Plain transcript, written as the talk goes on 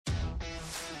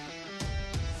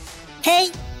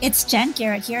Hey, it's Jen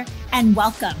Garrett here, and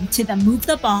welcome to the Move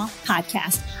the Ball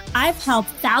podcast. I've helped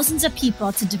thousands of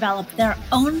people to develop their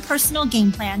own personal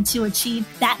game plan to achieve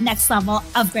that next level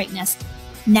of greatness.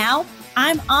 Now,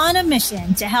 I'm on a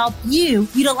mission to help you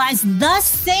utilize the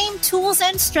same tools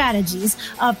and strategies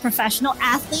of professional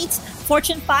athletes,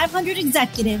 Fortune 500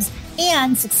 executives,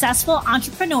 and successful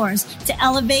entrepreneurs to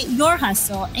elevate your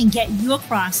hustle and get you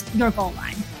across your goal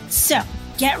line. So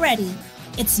get ready.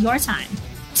 It's your time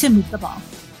to move the ball.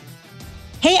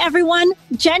 Hey everyone,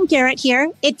 Jen Garrett here.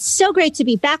 It's so great to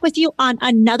be back with you on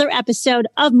another episode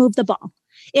of Move the Ball.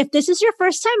 If this is your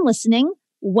first time listening,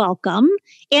 welcome.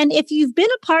 And if you've been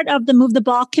a part of the Move the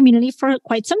Ball community for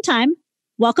quite some time,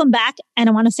 welcome back. And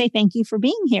I want to say thank you for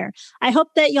being here. I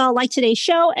hope that y'all like today's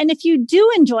show. And if you do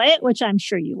enjoy it, which I'm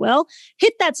sure you will,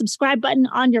 hit that subscribe button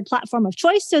on your platform of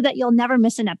choice so that you'll never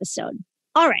miss an episode.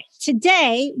 All right.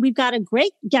 Today, we've got a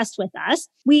great guest with us.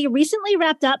 We recently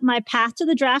wrapped up my Path to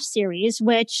the Draft series,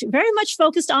 which very much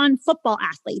focused on football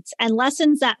athletes and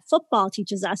lessons that football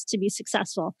teaches us to be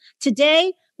successful.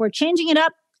 Today, we're changing it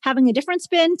up, having a different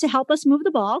spin to help us move the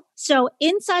ball. So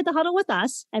inside the huddle with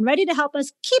us and ready to help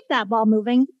us keep that ball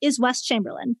moving is Wes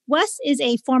Chamberlain. Wes is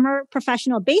a former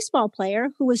professional baseball player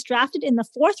who was drafted in the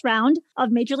 4th round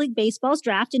of Major League Baseball's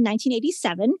draft in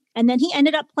 1987. And then he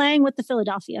ended up playing with the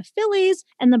Philadelphia Phillies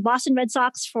and the Boston Red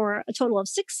Sox for a total of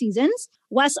 6 seasons.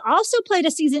 Wes also played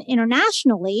a season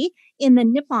internationally in the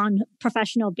Nippon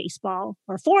Professional Baseball,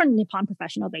 or for Nippon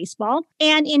Professional Baseball.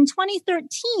 And in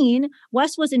 2013,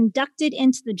 Wes was inducted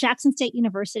into the Jackson State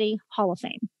University Hall of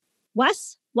Fame.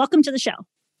 Wes, welcome to the show.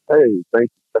 Hey,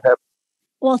 thank you for having me.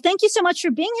 Well, thank you so much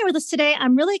for being here with us today.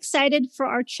 I'm really excited for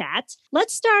our chat.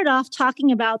 Let's start off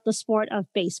talking about the sport of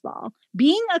baseball.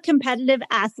 Being a competitive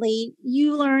athlete,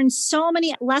 you learn so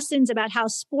many lessons about how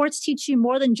sports teach you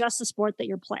more than just the sport that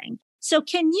you're playing. So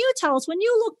can you tell us, when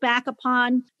you look back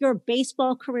upon your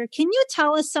baseball career, can you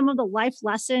tell us some of the life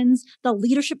lessons, the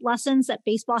leadership lessons that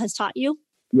baseball has taught you?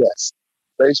 Yes.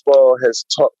 Baseball has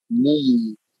taught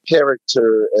me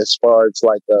character as far as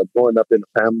growing up in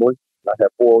a family. I have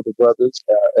 4 older brothers,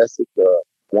 Essex,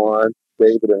 Juan,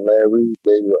 David, and Larry.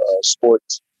 They were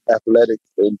sports, athletics,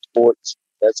 and sports.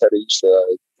 That's how they used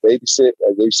to babysit.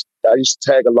 I used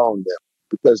to tag along them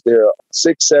because they're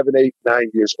 6, 7, 8,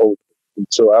 9 years older. And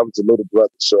so I was a little brother.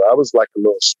 So I was like a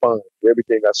little sponge.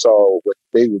 Everything I saw what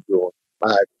they were doing,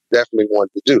 I definitely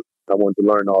wanted to do. I wanted to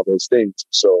learn all those things.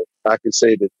 So I can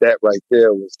say that right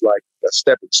there was like a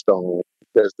stepping stone,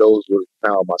 because those were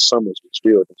how my summers was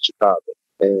filled in Chicago.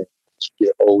 And as you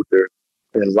get older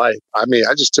in life, I mean,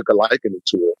 I just took a liking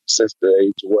to it since the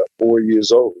age of 4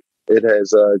 years old. It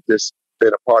has just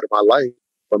been a part of my life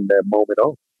from that moment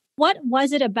on. What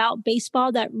was it about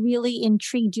baseball that really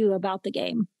intrigued you about the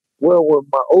game? Well, with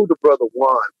my older brother,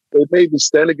 Juan, they made me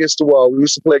stand against the wall. We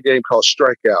used to play a game called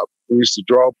Strikeout. We used to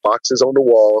draw boxes on the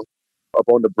wall, up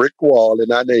on the brick wall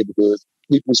in our neighborhood.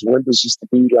 People's windows used to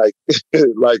be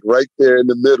like right there in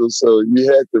the middle. So you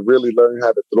had to really learn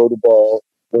how to throw the ball.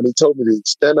 When he told me to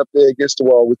stand up there against the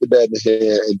wall with the bat in the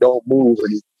hand and don't move,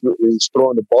 and he's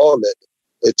throwing the ball at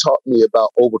me, it taught me about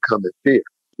overcoming fear.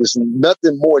 There's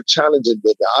nothing more challenging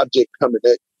than the object coming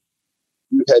at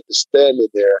you. You had to stand in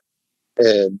there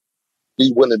and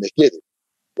be willing to hit it.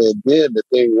 And then the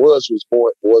thing was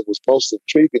what was most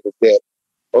intriguing is that,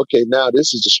 okay, now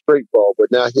this is a straight ball,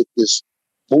 but now hit this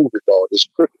moving ball, this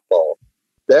crooked ball.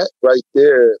 That right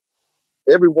there,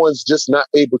 everyone's just not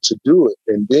able to do it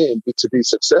and then to be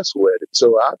successful at it.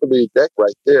 So I believe that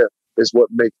right there is what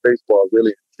makes baseball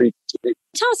really intriguing to me.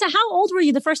 Tell us, how old were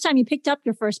you the first time you picked up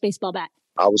your first baseball bat?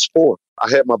 I was 4. I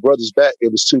had my brother's bat.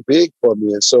 It was too big for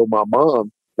me. And so my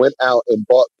mom went out and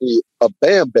bought me a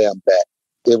Bam Bam bat.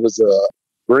 It was a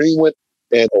green one,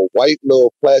 and a white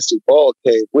little plastic ball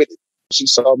came with it. She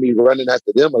saw me running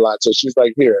after them a lot. So she's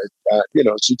like, here,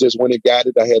 she just went and got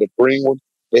it. I had a green one.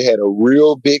 It had a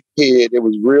real big head. It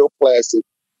was real plastic.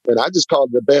 And I just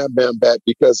called it the Bam Bam bat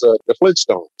because of the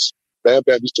Flintstones. Bam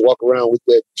Bam used to walk around with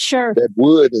that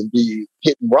wood and be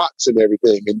hitting rocks and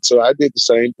everything. And so I did the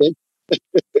same thing.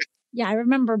 Yeah, I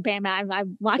remember Bam. I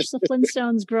watched the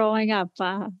Flintstones growing up.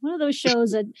 One of those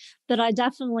shows that I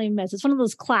definitely miss. It's one of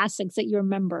those classics that you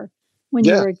remember when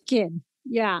you were a kid.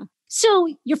 Yeah.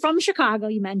 So you're from Chicago,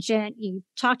 you mentioned. You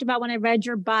talked about when I read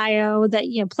your bio that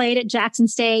you played at Jackson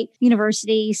State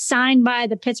University, signed by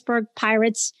the Pittsburgh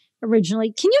Pirates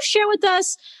originally. Can you share with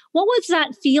us, what was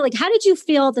that feel like? How did you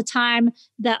feel at the time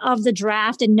of the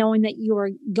draft and knowing that you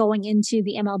were going into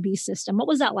the MLB system? What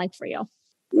was that like for you?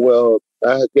 Well,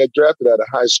 I got drafted out of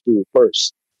high school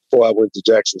first before I went to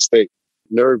Jackson State.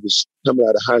 Nervous coming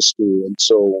out of high school. And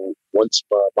so once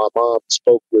my mom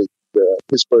spoke with the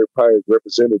Pittsburgh Pirates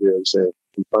representatives, and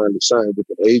we finally signed with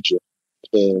an agent,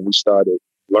 and we started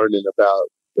learning about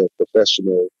the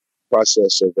professional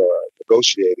process of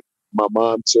negotiating. My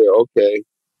mom said, okay.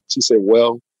 She said,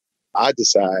 well, I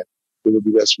decide it would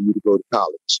be best for you to go to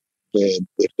college. And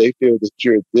if they feel that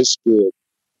you're this good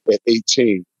at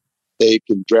 18, they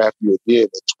can draft you again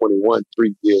at 21,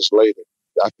 3 years later.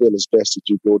 I feel it's best that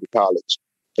you go to college,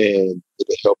 and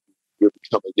it'll help you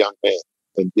become a young man.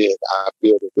 And then I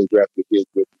feel that they draft you again,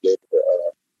 you'll be able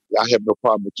to, I have no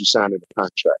problem with you signing a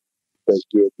contract, because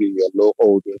you'll be a little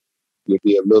older, you'll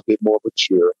be a little bit more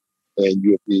mature, and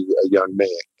you'll be a young man.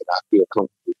 And I feel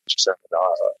comfortable with you signing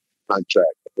a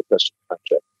contract, a professional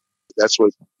contract. That's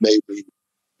what made me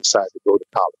decide to go to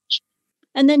college.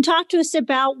 And then talk to us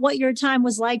about what your time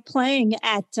was like playing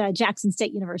at Jackson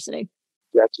State University.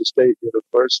 Jackson State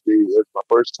University is my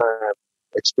first time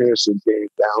experiencing games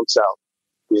down south,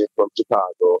 being from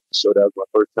Chicago. So that was my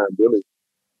first time really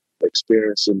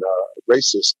experiencing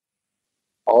racism.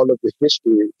 All of the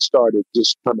history started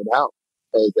just coming out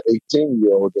as an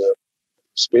 18-year-old,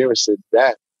 experiencing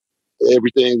that.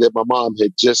 Everything that my mom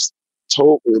had just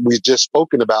told, we had just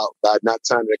spoken about not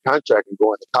signing a contract and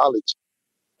going to college,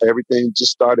 everything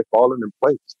just started falling in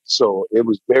place. So it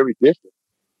was very different.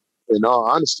 In all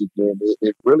honesty, man,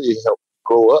 it really helped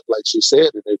grow up, like she said,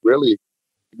 and it really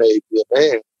made me a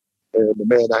man, and the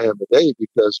man I am today,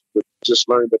 because just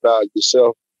learned about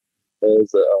yourself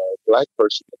as a Black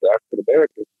person, as African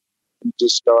American. You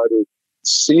just started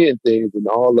seeing things, and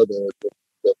all of the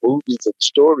movies and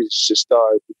stories just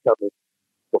started becoming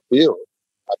fulfilled.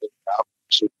 I mean,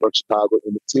 I'm from Chicago,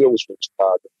 and Teal was from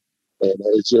Chicago, and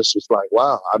it just was like,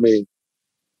 wow. I mean,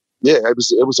 yeah, it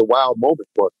was a wild moment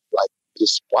for me, like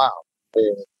just wow.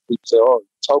 And people say, "Oh, you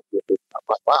talk with it." I'm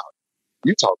like, "Wow,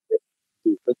 you talk with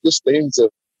it." But just things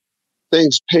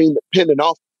pinning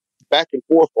off back and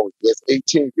forth on you as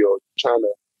 18-year-old, trying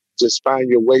to just find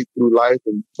your way through life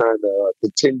and trying to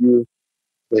continue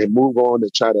and move on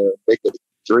and try to make a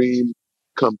dream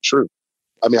come true.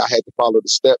 I mean, I had to follow the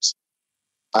steps.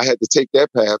 I had to take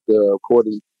that path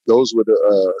those were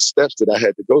the steps that I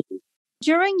had to go through.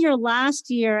 During your last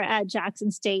year at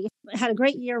Jackson State, you had a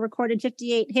great year, recorded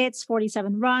 58 hits,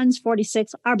 47 runs,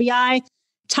 46 RBI,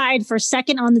 tied for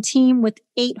second on the team with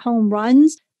 8 home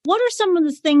runs. What are some of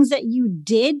the things that you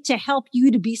did to help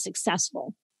you to be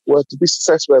successful? Well, to be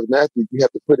successful as an athlete, you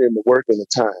have to put in the work and the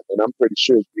time. And I'm pretty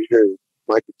sure you hear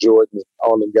Michael Jordan and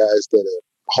all them guys that are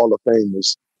Hall of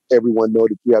Famers, everyone know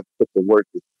that you have to put the work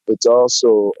in. It's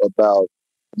also about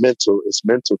it's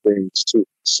mental things too.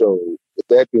 So with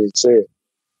that being said,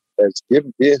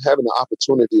 having the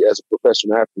opportunity as a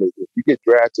professional athlete, if you get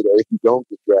drafted or if you don't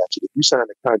get drafted, if you sign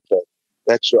a contract,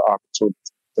 that's your opportunity.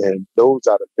 And those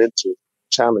are the mental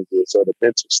challenges or the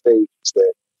mental stages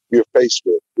that you're faced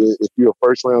with. If you're a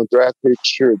first round draft pick,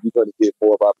 sure, you're going to get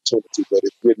more of opportunity. But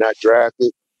if you're not drafted,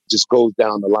 it just goes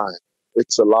down the line.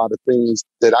 It's a lot of things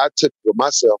that I took for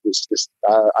myself.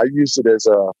 I used it as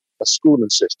a schooling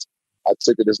system. I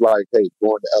took it as like, hey,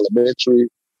 going to elementary,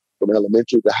 from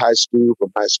elementary to high school,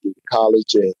 from high school to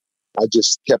college. And I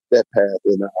just kept that path.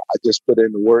 And I just put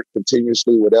in the work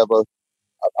continuously, whatever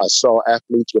I saw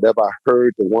athletes, whatever I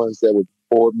heard, the ones that were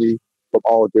before me from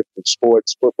all different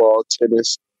sports, football,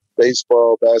 tennis,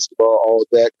 baseball, basketball, all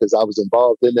that, because I was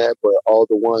involved in that. But all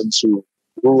the ones who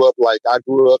grew up like I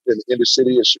grew up in the inner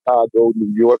city of Chicago,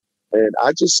 New York. And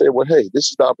I just said, well, hey,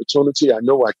 this is the opportunity. I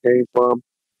know where I came from.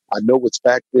 I know what's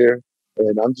back there.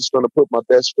 And I'm just going to put my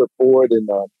best foot forward and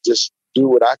just do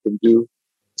what I can do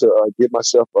to give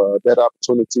myself that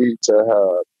opportunity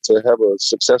to have a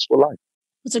successful life.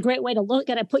 It's a great way to look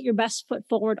at it. Put your best foot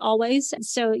forward always.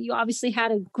 So you obviously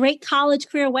had a great college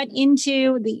career, went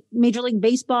into the Major League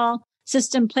Baseball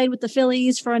system, played with the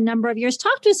Phillies for a number of years.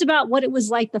 Talk to us about what it was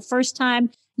like the first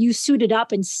time you suited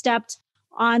up and stepped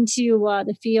onto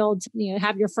the field,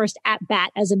 have your first at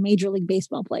bat as a Major League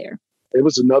Baseball player. It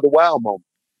was another wow moment.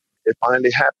 It finally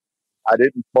happened. I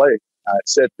didn't play. I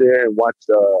sat there and watched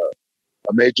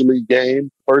a Major League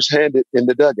game firsthand in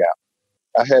the dugout.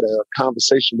 I had a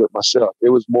conversation with myself.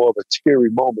 It was more of a teary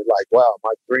moment, like, wow,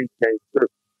 my dream came true.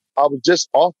 I was just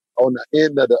off on the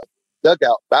end of the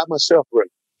dugout by myself, really.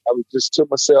 I was just to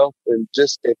myself and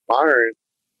just admiring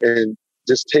and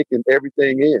just taking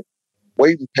everything in,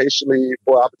 waiting patiently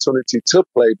for opportunity to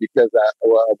play, because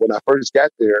when I first got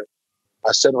there,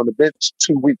 I sat on the bench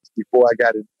 2 weeks before I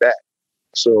got in the bat.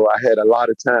 So I had a lot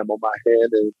of time on my hand,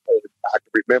 and I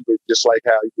can remember it just like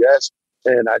how you asked.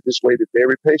 And I just waited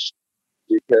very patiently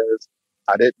because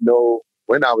I didn't know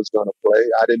when I was going to play.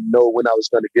 I didn't know when I was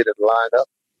going to get in the lineup.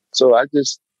 So I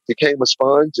just became a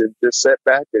sponge and just sat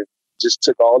back and just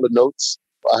took all the notes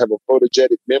I have a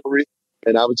photogenic memory,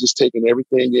 and I was just taking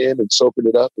everything in and soaking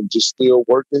it up and just still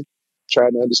working,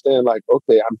 trying to understand like,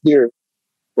 okay, I'm here,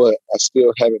 but I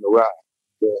still haven't arrived.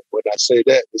 But when I say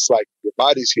that, it's like your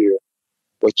body's here,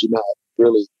 but you're not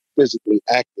really physically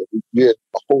active. You're in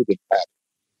a holding pattern.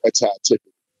 That's how I took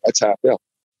it. That's how I felt.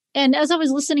 And as I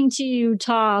was listening to you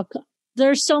talk,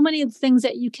 there's so many things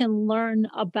that you can learn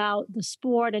about the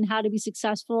sport and how to be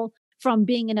successful from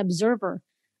being an observer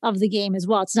of the game as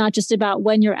well. It's not just about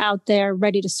when you're out there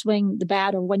ready to swing the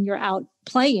bat or when you're out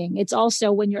playing. It's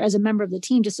also when you're as a member of the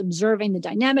team, just observing the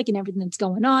dynamic and everything that's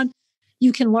going on.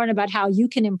 You can learn about how you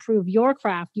can improve your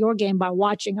craft, your game by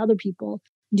watching other people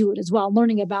do it as well,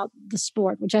 learning about the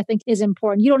sport, which I think is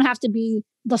important. You don't have to be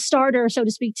the starter, so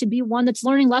to speak, to be one that's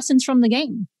learning lessons from the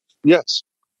game. Yes.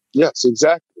 Yes,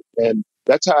 exactly. And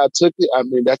that's how I took it. I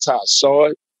mean, that's how I saw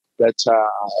it. That's how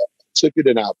I took it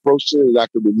and I approached it. And I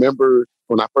can remember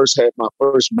when I first had my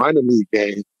first minor league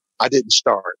game, I didn't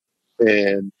start.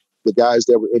 And the guys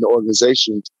that were in the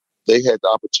organization, they had the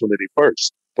opportunity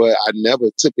first. But I never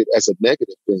took it as a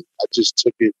negative thing. I just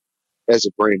took it as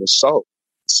a grain of salt.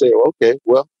 Say, okay,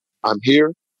 well, I'm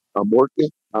here. I'm working.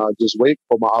 Just wait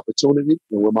for my opportunity.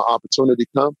 And when my opportunity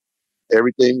comes,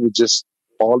 everything would just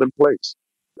fall in place.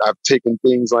 I've taken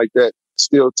things like that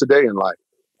still today in life.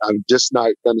 I'm just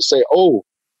not going to say, oh,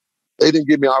 they didn't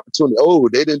give me an opportunity. Oh,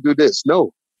 they didn't do this.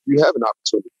 No, you have an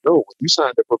opportunity. No, when you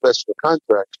signed a professional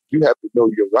contract, you have to know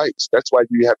your rights. That's why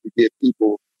you have to get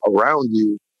people around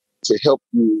you to help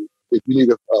you. If you need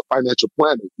a financial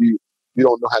planner, if you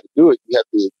don't know how to do it, you have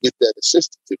to get that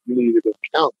assistance. If you need an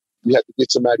accountant, you have to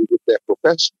get somebody with that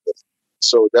profession.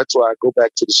 So that's why I go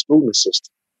back to the schooling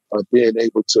system, being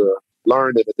able to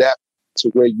learn and adapt to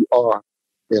where you are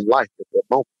in life at that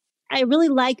moment. I really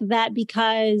like that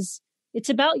because it's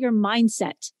about your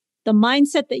mindset. The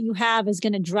mindset that you have is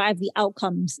going to drive the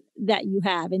outcomes that you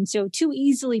have. And so too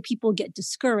easily people get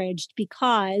discouraged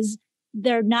because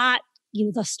they're not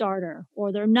the starter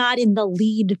or they're not in the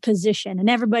lead position. And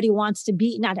everybody wants to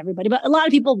be, not everybody, but a lot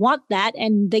of people want that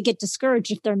and they get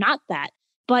discouraged if they're not that.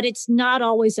 But it's not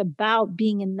always about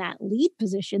being in that lead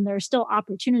position. There are still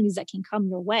opportunities that can come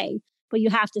your way, but you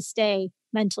have to stay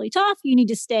mentally tough. You need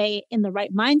to stay in the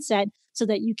right mindset so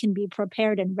that you can be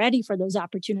prepared and ready for those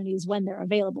opportunities when they're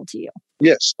available to you.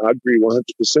 Yes, I agree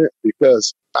 100%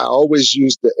 because I always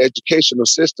use the educational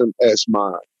system as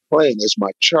my plan, as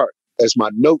my chart, as my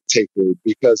note taker,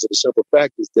 because of the simple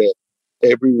fact is that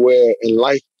everywhere in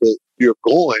life that you're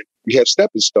going, you have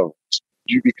stepping stones.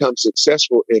 You become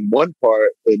successful in one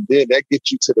part, and then that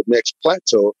gets you to the next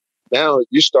plateau. Now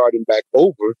you're starting back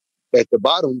over at the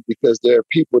bottom because there are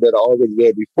people that are already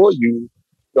there before you.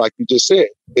 Like you just said,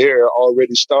 they're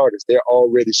already starters. They're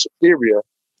already superior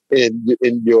in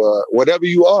your whatever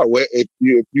you are. If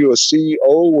you're a CEO,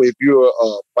 if you're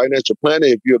a financial planner,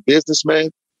 if you're a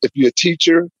businessman, if you're a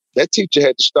teacher, that teacher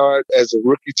had to start as a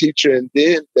rookie teacher, and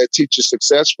then that teacher's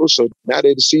successful. So now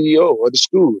they're the CEO of the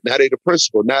school. Now they're the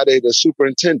principal. Now they're the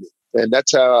superintendent. And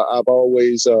that's how I've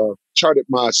always charted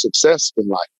my success in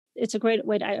life. It's a great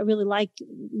way. I really like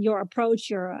your approach,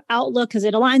 your outlook, because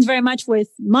it aligns very much with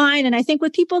mine. And I think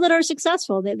with people that are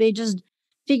successful, they just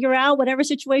figure out whatever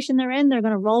situation they're in, they're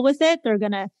going to roll with it. They're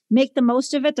going to make the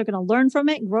most of it. They're going to learn from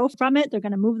it, grow from it. They're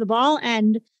going to move the ball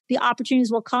and the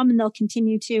opportunities will come and they'll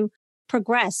continue to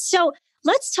progress. So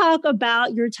let's talk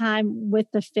about your time with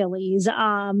the Phillies.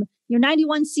 Your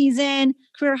 91 season,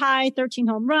 career high, 13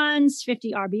 home runs,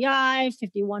 50 RBI,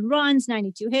 51 runs,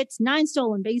 92 hits, 9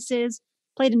 stolen bases.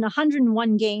 Played in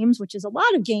 101 games, which is a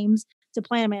lot of games to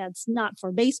play. I mean, it's not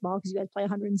for baseball because you had to play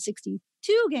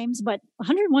 162 games, but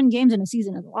 101 games in a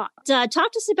season is a lot. Talk to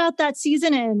us about that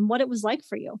season and what it was like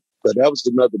for you. But that was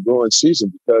another growing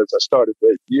season because I started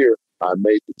that year. I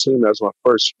made the team. That was my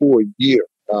first full year.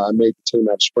 I made the team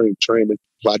out of spring training.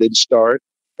 I didn't start.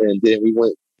 And then we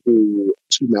went through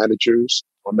 2 managers.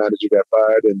 One manager got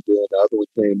fired, and then the other one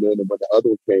came in. And when the other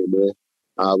one came in,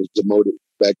 I was demoted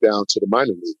back down to the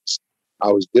minor leagues.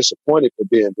 I was disappointed for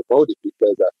being demoted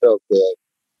because I felt that,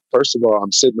 first of all,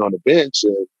 I'm sitting on the bench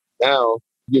and now,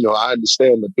 I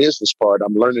understand the business part.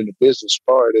 I'm learning the business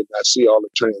part and I see all the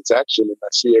transaction and I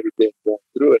see everything going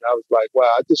through it. I was like,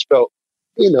 wow, I just felt,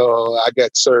 I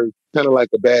got served kind of like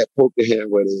a bad poker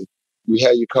hand where you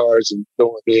have your cards and throw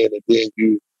them in and then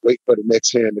you wait for the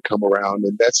next hand to come around.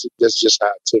 And that's just how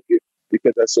I took it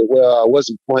because I said, well, I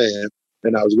wasn't playing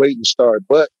and I was waiting to start,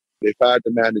 but they fired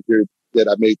the manager that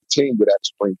I made the team with at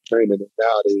spring training, and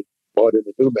now they brought in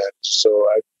a new manager. So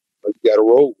I got to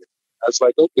roll with it. I was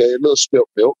like, okay, a little spilt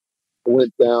milk. I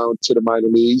went down to the minor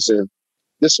leagues and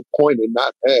disappointed,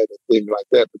 not bad, a thing like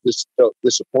that, but just felt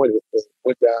disappointed. And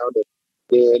went down and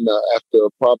Then after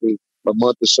probably a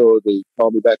month or so, they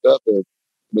called me back up, and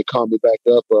when they called me back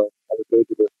up, I was able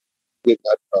to get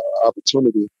that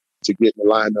opportunity to get in the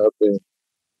lineup,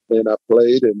 and I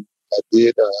played, and I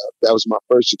did. That was my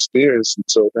first experience, and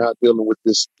so now dealing with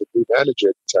the new manager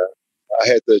at the time, I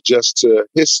had to adjust to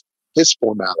his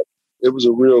formality. It was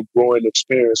a real growing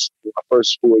experience in my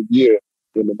first full year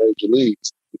in the major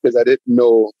leagues because I didn't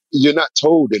know. You're not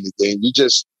told anything.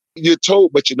 You're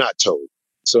told, but you're not told.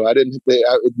 So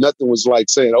nothing was like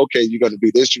saying, okay, you're going to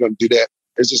do this, you're going to do that.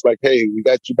 It's just like, hey, we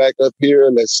got you back up here.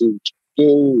 Let's see what you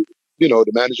do. You know,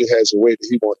 the manager has a way that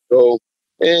he wants to go,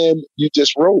 and you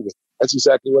just roll with it. That's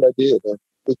exactly what I did. And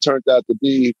it turned out to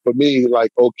be, for me,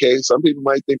 like, okay, some people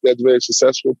might think that's very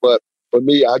successful, but for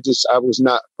me, I was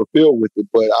not fulfilled with it,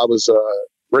 but I was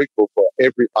grateful for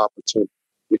every opportunity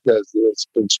because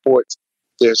in sports,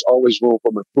 there's always room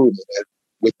for improvement. And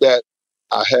with that,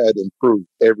 I had improved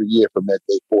every year from that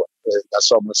day forth. And I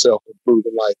saw myself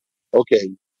improving like, okay,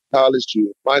 college,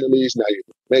 you minor leagues, now you're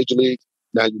major leagues.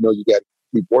 Now you know you got to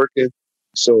keep working.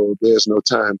 So there's no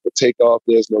time for takeoff.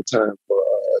 There's no time for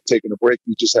taking a break.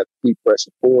 You just have to keep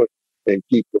pressing forward and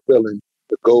keep fulfilling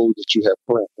the goal that you have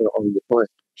planned on your plan.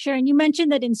 Sure. And you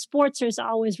mentioned that in sports, there's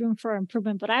always room for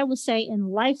improvement, but I will say in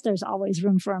life, there's always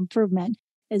room for improvement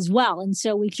as well. And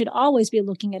so we should always be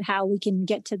looking at how we can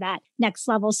get to that next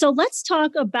level. So let's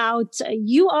talk about,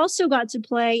 you also got to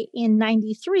play in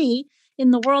 93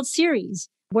 in the World Series,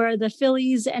 where the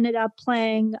Phillies ended up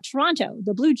playing Toronto,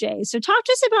 the Blue Jays. So talk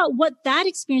to us about what that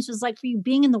experience was like for you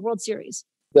being in the World Series.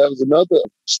 That was another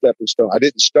stepping stone. I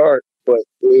didn't start, but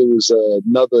it was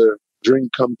another dream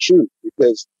come true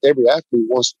because every athlete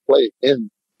wants to play in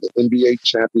the NBA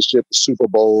championship, the Super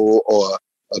Bowl, or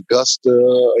Augusta,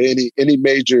 or any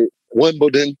major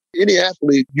Wimbledon. Any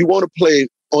athlete, you want to play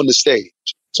on the stage.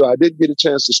 So I didn't get a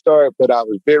chance to start, but I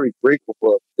was very grateful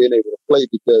for being able to play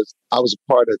because I was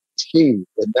a part of the team.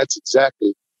 And that's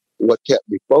exactly what kept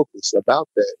me focused about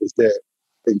that, is that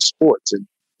in sports, and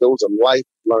those are life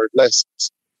learned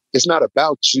lessons. It's not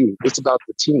about you. It's about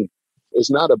the team. It's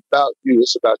not about you.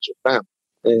 It's about your family.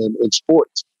 And in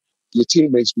sports, your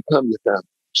teammates become your family.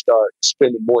 You start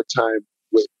spending more time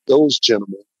with those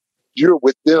gentlemen. You're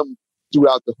with them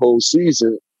throughout the whole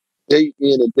season, day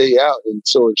in and day out. And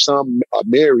so if some are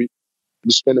married,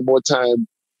 you're spending more time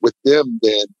with them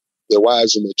than their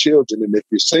wives and their children. And if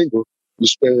you're single, you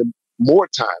spend more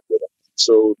time with them.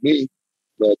 So me,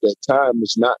 at that time,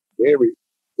 was not married.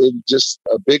 It was just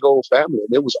a big old family.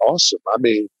 And it was awesome. I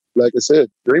mean, like I said,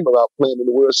 dream about playing in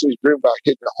the World Series, dream about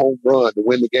hitting a home run to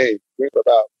win the game, dream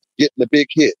about getting a big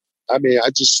hit. I mean, I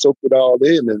just soaked it all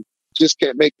in and just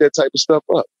can't make that type of stuff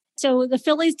up. So the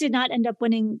Phillies did not end up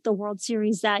winning the World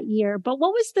Series that year, but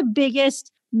what was the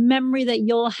biggest memory that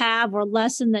you'll have or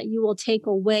lesson that you will take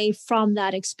away from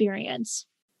that experience?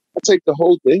 I take the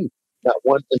whole thing, not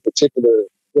one in particular.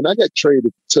 When I got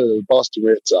traded to the Boston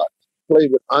Red Sox, I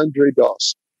played with Andre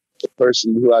Dawson, the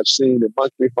person who I've seen in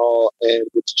Montreal and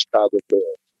with the Chicago Bears.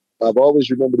 I've always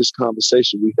remembered this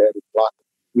conversation we had in Locker.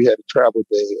 We had a travel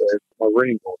day at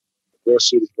Marengo, the World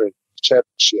Series ring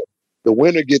championship. The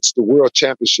winner gets the World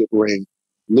Championship ring.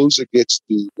 Loser gets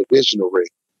the divisional ring.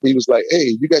 He was like,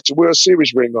 "Hey, you got your World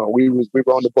Series ring on." We were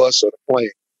on the bus or the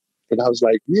plane. And I was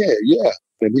like, yeah.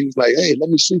 And he was like, "Hey, let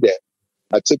me see that."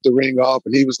 I took the ring off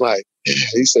and he was like,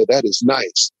 he said, "That is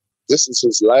nice." This is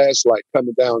his last, like,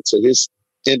 coming down to his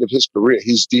end of his career.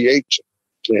 He's DH.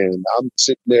 And I'm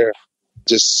sitting there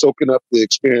just soaking up the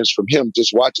experience from him,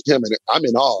 just watching him. And I'm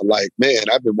in awe. Like, man,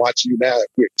 I've been watching you now.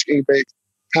 We're teammates.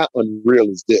 How unreal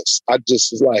is this? I just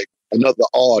was like, another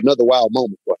wild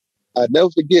moment. But I'll never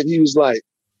forget, he was like,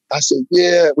 I said,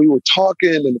 yeah, we were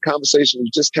talking and the conversation was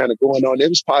just kind of going on. It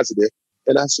was positive.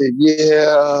 And I said,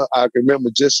 yeah, I can remember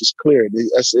just as clear. And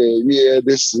I said, yeah,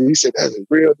 he said, "That is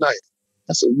real nice."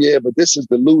 I said, "Yeah, but this is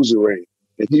the loser ring."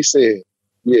 And he said,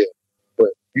 "Yeah, but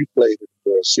you played in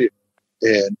the World Series."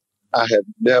 And I have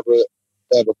never,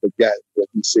 ever forgotten what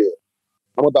he said.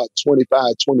 I'm about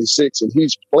 25, 26, and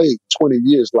he's played 20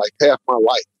 years, like half my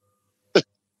life.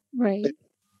 Right.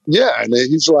 Yeah, and then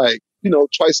he's like,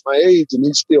 twice my age, and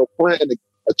he's still playing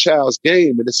a child's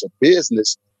game, and it's a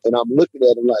business. And I'm looking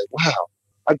at him like, wow,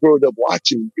 I grew up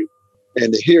watching you.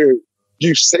 And to hear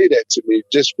you say that to me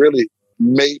just really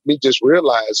made me just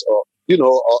realize, in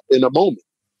a moment,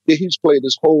 he's played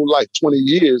his whole life, 20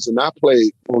 years, and I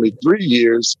played only 3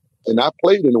 years, and I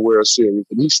played in the World Series,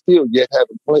 and he still yet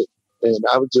haven't played. And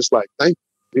I was just like, thank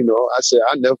you. I said,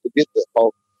 I'll never forget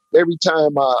that. Every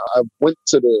time I went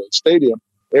to the stadium,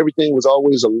 everything was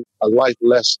always a life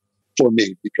lesson for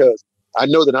me because I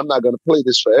know that I'm not going to play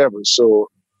this forever. So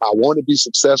I want to be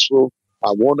successful.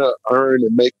 I want to earn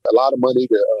and make a lot of money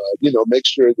to, make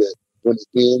sure that when it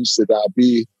ends that I'll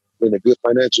be in a good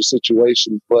financial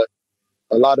situation. But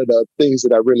a lot of the things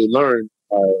that I really learned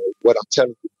are what I'm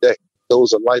telling you today.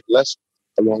 Those are life lessons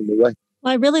along the way.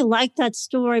 Well, I really like that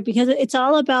story because it's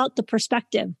all about the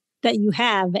perspective that you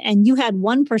have. And you had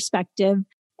one perspective.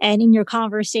 And in your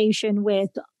conversation with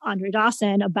Andre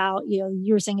Dawson about, you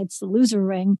were saying it's the loser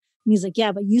ring. And he's like,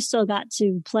 yeah, but you still got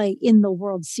to play in the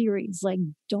World Series. Like,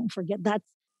 don't forget that.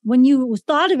 When you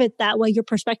thought of it that way, your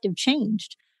perspective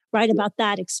changed, right? Yeah. About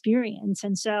that experience.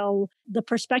 And so the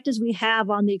perspectives we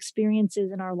have on the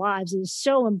experiences in our lives is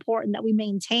so important that we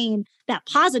maintain that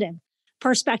positive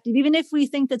perspective. Even if we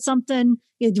think that something,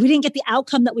 we didn't get the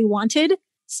outcome that we wanted,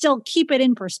 still keep it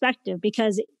in perspective,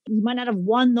 because you might not have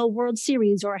won the World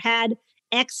Series or had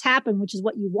X happen, which is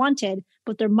what you wanted,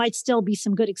 but there might still be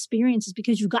some good experiences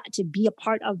because you got to be a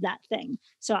part of that thing.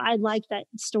 So I like that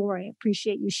story. I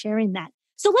appreciate you sharing that.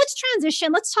 So let's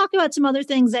transition. Let's talk about some other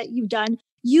things that you've done.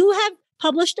 You have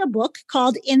published a book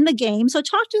called In the Game. So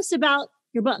talk to us about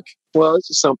your book. Well, it's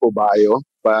a simple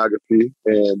biography,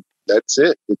 and that's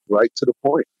it. It's right to the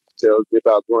point. Tells me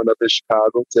about growing up in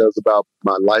Chicago, tells about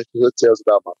my livelihood, tells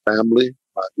about my family,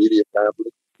 my immediate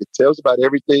family. It tells about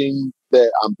everything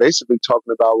that I'm basically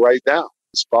talking about right now.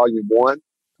 It's volume 1.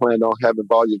 Plan on having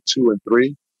volume 2 and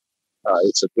 3.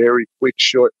 It's a very quick,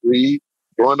 short read.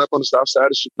 Growing up on the south side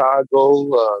of Chicago,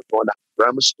 going to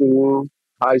grammar school,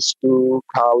 high school,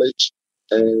 college,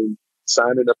 and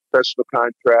signing a professional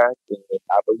contract. And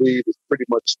I believe it's pretty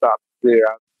much stopped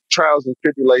there. Trials and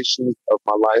tribulations of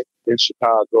my life in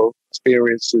Chicago,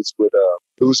 experiences with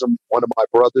losing one of my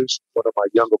brothers, one of my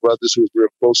younger brothers who was real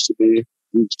close to me.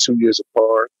 We was 2 years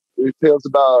apart. It tells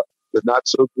about the not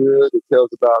so good. It tells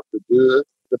about the good,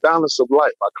 the balance of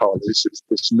life, I call it.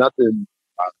 It's nothing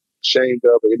I'm ashamed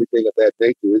of or anything of that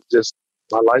nature. It's just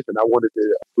my life, and I wanted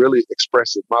to really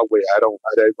express it my way.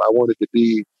 I wanted to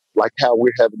be like how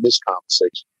we're having this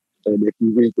conversation. And if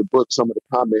you read the book, some of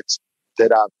the comments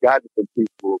that I've gotten from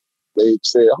people, they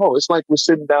say, oh, it's like we're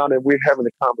sitting down and we're having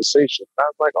a conversation. I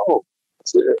was like, oh, I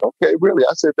said, okay, really?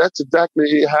 I said, that's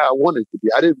exactly how I want it to be.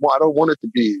 I don't want it to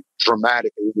be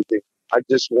dramatic or anything. I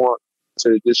just want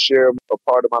to just share a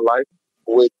part of my life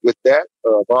with that,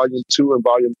 volume 2 and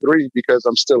volume 3, because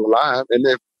I'm still alive. And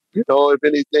if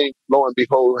anything, lo and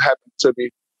behold, happened to me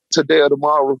today or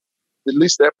tomorrow, at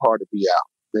least that part will be out.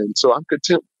 And so I'm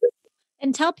content with it.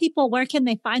 And tell people, where can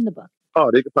they find the book? Oh,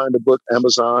 they can find the book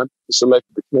Amazon. Select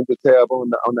the Kindle tab on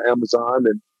the Amazon,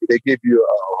 and they give you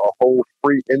a whole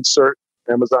free insert,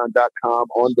 Amazon.com,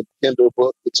 on the Kindle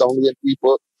book. It's only an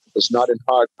ebook. It's not in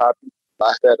hard copy.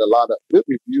 I had a lot of good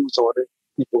reviews on it.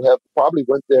 People have probably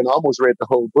went there and almost read the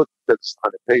whole book because it's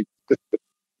 100 pages.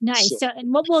 Nice. So,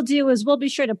 and what we'll do is we'll be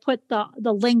sure to put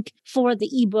the link for the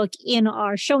ebook in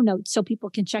our show notes so people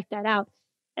can check that out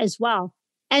as well.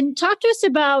 And talk to us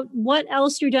about what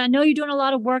else you're doing. I know you're doing a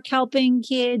lot of work helping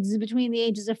kids between the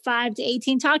ages of 5 to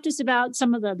 18. Talk to us about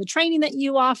some of the training that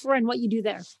you offer and what you do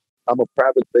there. I'm a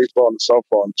private baseball and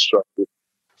softball instructor.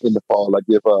 In the fall, I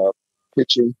give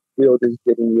pitching, fielding,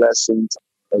 hitting lessons,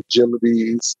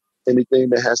 agilities, anything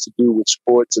that has to do with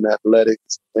sports and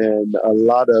athletics. And a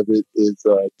lot of it is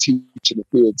teaching the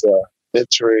kids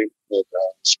mentoring and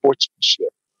sportsmanship.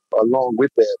 Along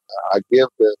with that, I give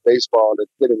the baseball and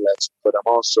hitting lessons, but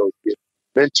I'm also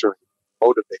mentoring,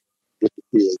 motivating with the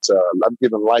kids. I'm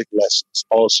giving life lessons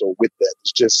also with that.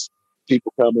 It's just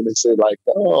people come in and say like,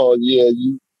 oh, yeah,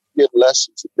 you give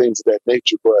lessons and things of that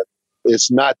nature, but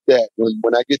it's not that.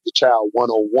 When I get the child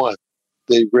one-on-one,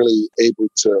 they're really able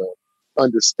to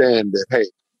understand that,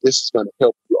 hey, this is going to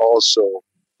help you also,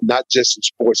 not just in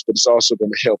sports, but it's also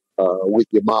going to help with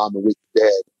your mom and with your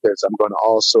dad, because I'm going to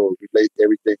also relate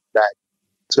everything back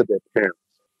to their parents.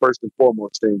 First and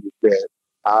foremost thing is that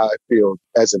I feel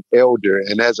as an elder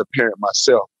and as a parent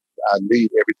myself, I lead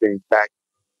everything back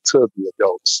to the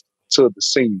adults, to the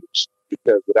seniors,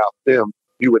 because without them,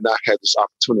 you would not have this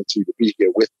opportunity to be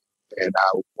here with me. And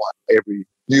I want every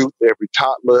youth, every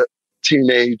toddler,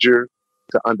 teenager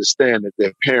to understand that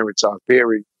their parents are their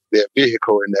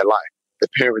vehicle in their life. The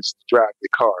parents drive their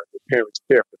car, the parents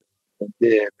care for them, and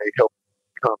then they help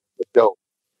become the adult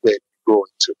that you grow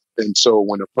into. And so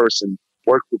when a person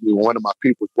works with me, one of my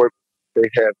people work with me,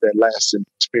 they have that lasting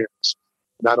experience.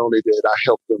 Not only did I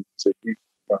help them to be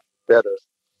a better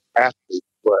athlete,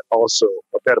 but also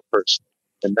a better person.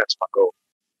 And that's my goal.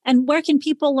 And where can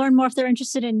people learn more if they're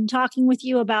interested in talking with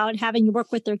you about having you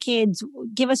work with their kids?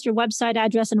 Give us your website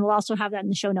address, and we'll also have that in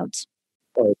the show notes.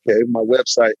 Okay, my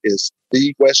website is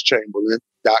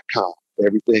thewestchamberlain.com.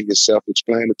 Everything is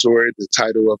self-explanatory. The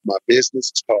title of my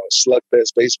business is called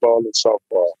Slugfest Baseball and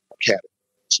Softball Academy.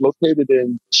 It's located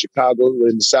in Chicago,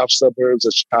 in the south suburbs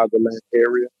of Chicagoland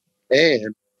area.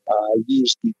 And I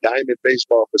use the Diamond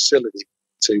Baseball facility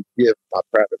to give my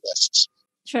private lessons.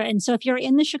 Sure. And so if you're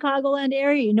in the Chicagoland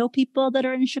area, you know people that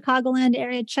are in the Chicagoland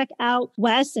area, check out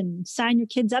Wes and sign your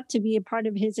kids up to be a part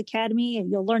of his academy, and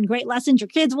you'll learn great lessons. Your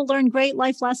kids will learn great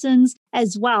life lessons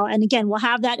as well. And again, we'll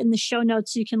have that in the show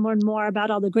notes so you can learn more about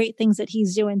all the great things that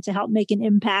he's doing to help make an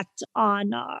impact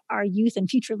on our youth and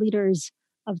future leaders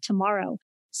of tomorrow.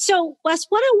 So, Wes,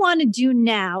 what I want to do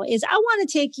now is I want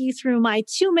to take you through my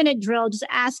 2-minute drill, just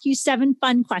ask you 7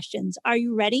 fun questions. Are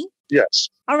you ready? Yes.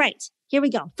 All right. Here we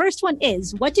go. First one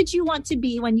is, what did you want to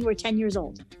be when you were 10 years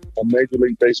old? A Major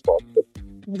League Baseball player.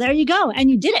 Well, there you go.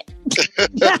 And you did it.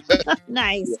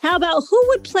 Nice. Yeah. How about who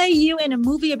would play you in a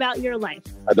movie about your life?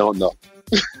 I don't know.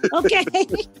 Okay. I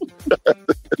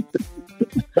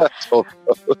don't know.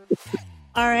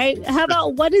 All right. How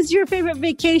about what is your favorite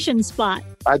vacation spot?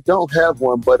 I don't have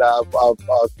one, but I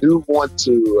do want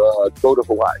to go to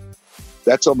Hawaii.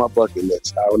 That's on my bucket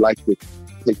list. I would like to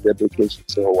take that vacation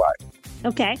to Hawaii.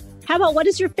 Okay. How about what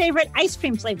is your favorite ice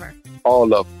cream flavor?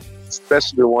 All of them,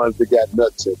 especially the ones that got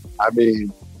nuts in. I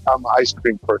mean, I'm an ice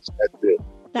cream person. That's it.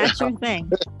 That's your thing.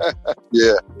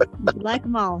 Yeah. You like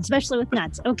them all, especially with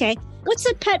nuts. Okay. What's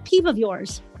a pet peeve of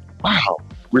yours? Wow.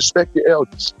 Respect your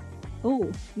elders.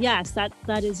 Oh, yes, that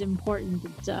is important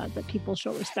that people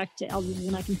show respect to elders,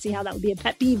 and I can see how that would be a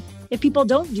pet peeve if people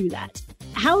don't do that.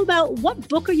 How about what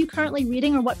book are you currently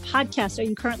reading, or what podcast are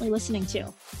you currently listening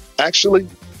to? Actually,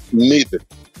 neither.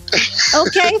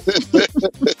 Okay.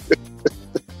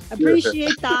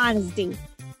 Appreciate the honesty.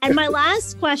 And my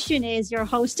last question is, you're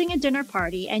hosting a dinner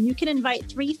party and you can invite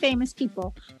 3 famous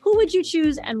people. Who would you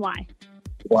choose and why?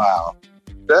 Wow.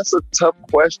 That's a tough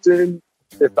question.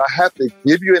 If I have to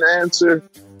give you an answer,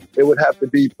 it would have to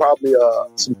be probably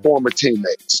some former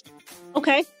teammates.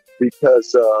 Okay.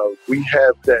 Because we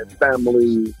have that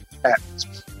family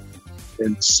atmosphere.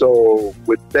 And so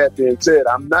with that being said,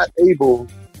 I'm not able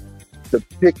to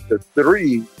pick the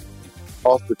 3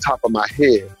 off the top of my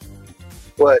head,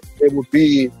 but they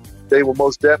will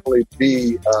most definitely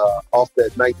be off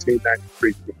that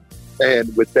 1993 team.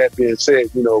 And with that being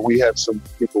said, we have some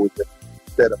people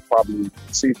that are probably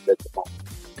seated at the moment.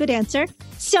 Good answer.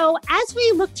 So as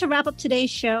we look to wrap up today's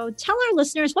show, tell our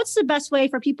listeners, what's the best way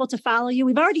for people to follow you?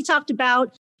 We've already talked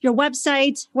about your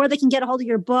website, where they can get a hold of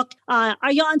your book.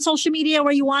 Are you on social media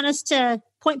where you want us to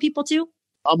point people to?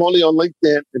 I'm only on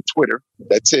LinkedIn and Twitter.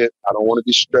 That's it. I don't want to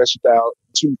be stressed out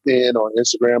too thin on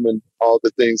Instagram and all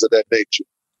the things of that nature.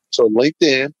 So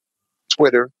LinkedIn,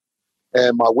 Twitter,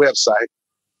 and my website,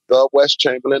 The Wes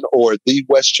Chamberlain or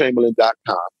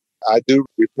theweschamberlain.com. I do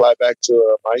reply back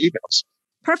to my emails.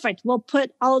 Perfect. We'll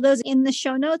put all of those in the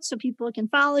show notes so people can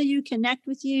follow you, connect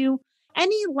with you.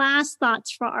 Any last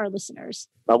thoughts for our listeners?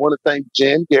 I want to thank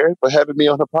Jen Garrett for having me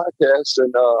on her podcast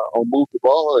and on Move the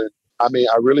Ball. And I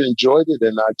really enjoyed it.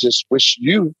 And I just wish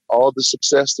you all the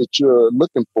success that you're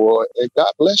looking for. And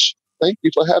God bless you. Thank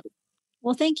you for having me.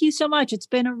 Well, thank you so much. It's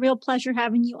been a real pleasure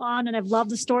having you on. And I've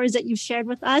loved the stories that you've shared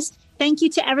with us. Thank you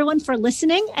to everyone for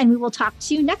listening. And we will talk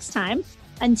to you next time.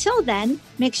 Until then,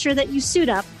 make sure that you suit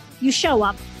up, you show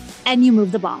up, and you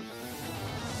move the ball.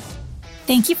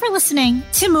 Thank you for listening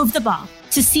to Move the Ball.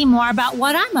 To see more about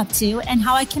what I'm up to and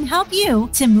how I can help you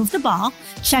to move the ball,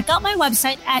 check out my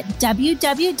website at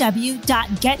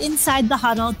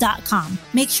www.getinsidethehuddle.com.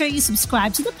 Make sure you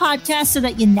subscribe to the podcast so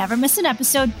that you never miss an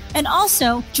episode, and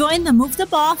also join the Move the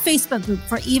Ball Facebook group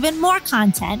for even more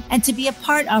content and to be a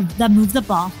part of the Move the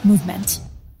Ball movement.